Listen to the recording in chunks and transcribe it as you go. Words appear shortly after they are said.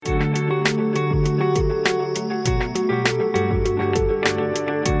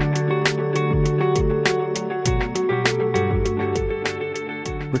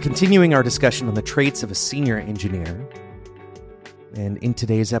Continuing our discussion on the traits of a senior engineer, and in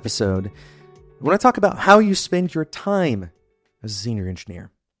today's episode, I want to talk about how you spend your time as a senior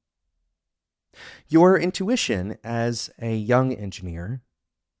engineer. Your intuition as a young engineer,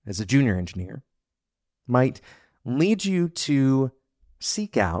 as a junior engineer, might lead you to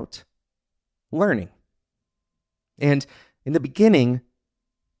seek out learning. And in the beginning,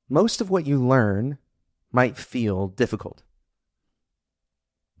 most of what you learn might feel difficult.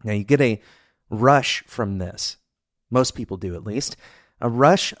 Now, you get a rush from this. Most people do, at least. A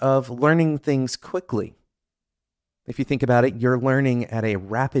rush of learning things quickly. If you think about it, you're learning at a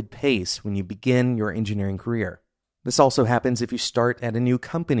rapid pace when you begin your engineering career. This also happens if you start at a new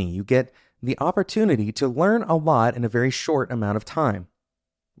company. You get the opportunity to learn a lot in a very short amount of time.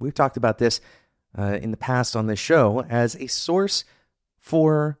 We've talked about this in the past on this show as a source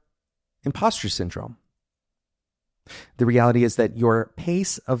for imposter syndrome. The reality is that your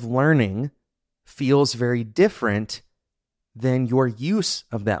pace of learning feels very different than your use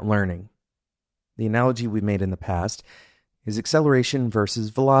of that learning. The analogy we made in the past is acceleration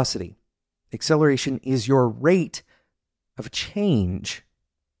versus velocity. Acceleration is your rate of change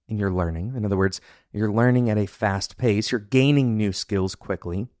in your learning. In other words, you're learning at a fast pace, you're gaining new skills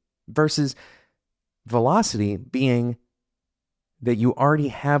quickly, versus velocity being that you already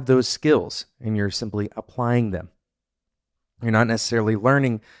have those skills and you're simply applying them. You're not necessarily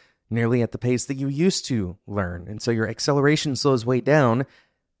learning nearly at the pace that you used to learn, and so your acceleration slows way down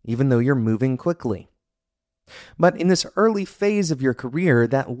even though you're moving quickly. But in this early phase of your career,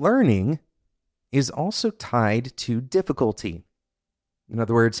 that learning is also tied to difficulty. In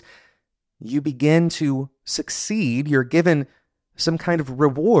other words, you begin to succeed, you're given some kind of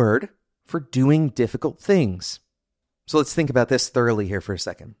reward for doing difficult things. So let's think about this thoroughly here for a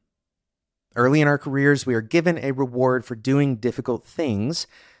second. Early in our careers, we are given a reward for doing difficult things,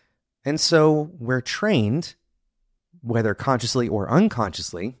 and so we're trained, whether consciously or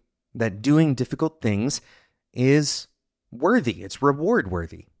unconsciously, that doing difficult things is worthy, it's reward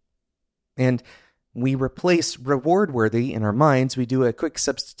worthy. And we replace reward worthy in our minds, we do a quick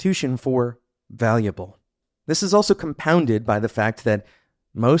substitution for valuable. This is also compounded by the fact that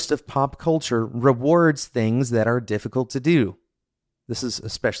most of pop culture rewards things that are difficult to do. This is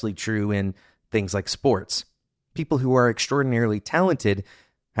especially true in things like sports. People who are extraordinarily talented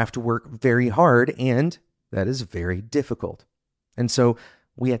have to work very hard, and that is very difficult. And so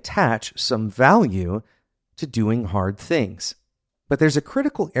we attach some value to doing hard things. But there's a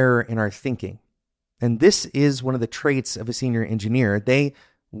critical error in our thinking. And this is one of the traits of a senior engineer. They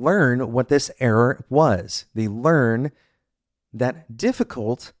learn what this error was. They learn that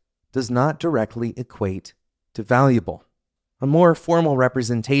difficult does not directly equate to valuable. A more formal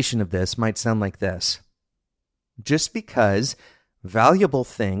representation of this might sound like this. Just because valuable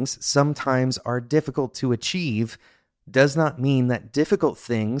things sometimes are difficult to achieve does not mean that difficult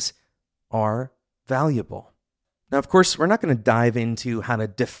things are valuable. Now, of course, we're not going to dive into how to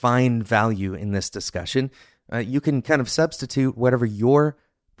define value in this discussion. You can kind of substitute whatever your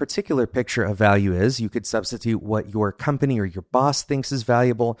particular picture of value is. You could substitute what your company or your boss thinks is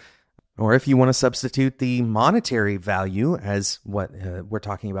valuable. Or if you want to substitute the monetary value as what we're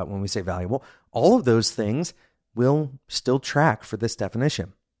talking about when we say valuable, all of those things will still track for this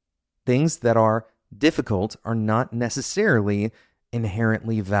definition. Things that are difficult are not necessarily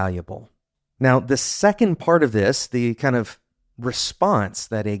inherently valuable. Now, the second part of this, the kind of response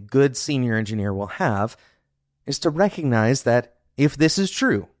that a good senior engineer will have, is to recognize that if this is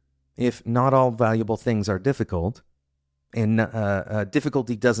true, if not all valuable things are difficult, and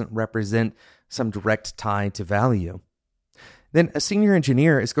difficulty doesn't represent some direct tie to value, then a senior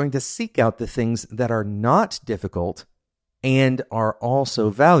engineer is going to seek out the things that are not difficult and are also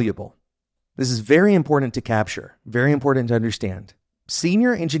valuable. This is very important to capture, very important to understand.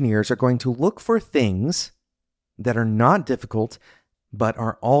 Senior engineers are going to look for things that are not difficult but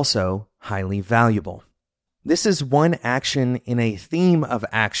are also highly valuable. This is one action in a theme of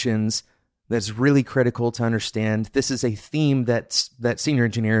actions that's really critical to understand. This is a theme that senior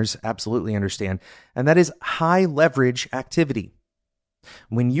engineers absolutely understand, and that is high leverage activity.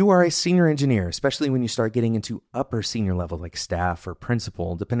 When you are a senior engineer, especially when you start getting into upper senior level like staff or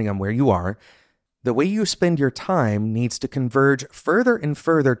principal, depending on where you are, the way you spend your time needs to converge further and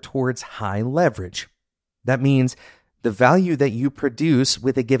further towards high leverage. That means the value that you produce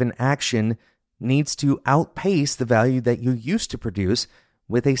with a given action needs to outpace the value that you used to produce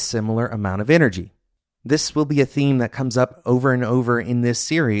with a similar amount of energy. This will be a theme that comes up over and over in this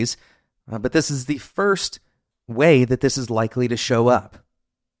series, but this is the first way that this is likely to show up.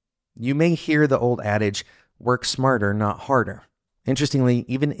 You may hear the old adage, work smarter, not harder. Interestingly,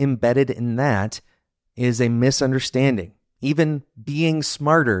 even embedded in that is a misunderstanding. Even being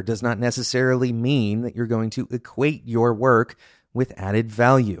smarter does not necessarily mean that you're going to equate your work with added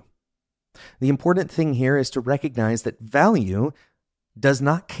value. The important thing here is to recognize that value does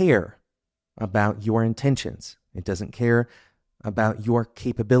not care about your intentions. It doesn't care about your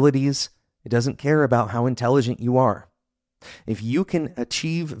capabilities. It doesn't care about how intelligent you are. If you can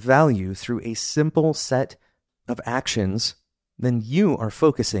achieve value through a simple set of actions, then you are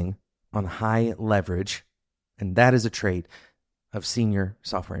focusing on high leverage, and that is a trait of senior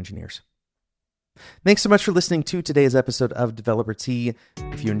software engineers. Thanks so much for listening to today's episode of Developer Tea.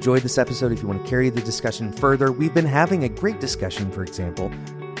 If you enjoyed this episode, if you want to carry the discussion further, we've been having a great discussion, for example,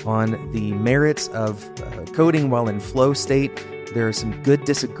 on the merits of coding while in flow state. There is some good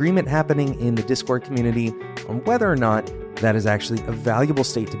disagreement happening in the Discord community on whether or not that is actually a valuable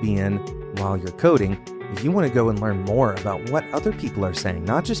state to be in while you're coding. If you want to go and learn more about what other people are saying,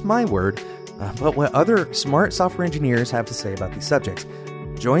 not just my word, but what other smart software engineers have to say about these subjects,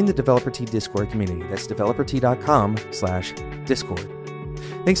 join the Developer Tea Discord community. That's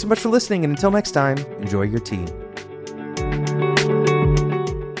developertea.com/Discord. Thanks so much for listening, and until next time, enjoy your tea.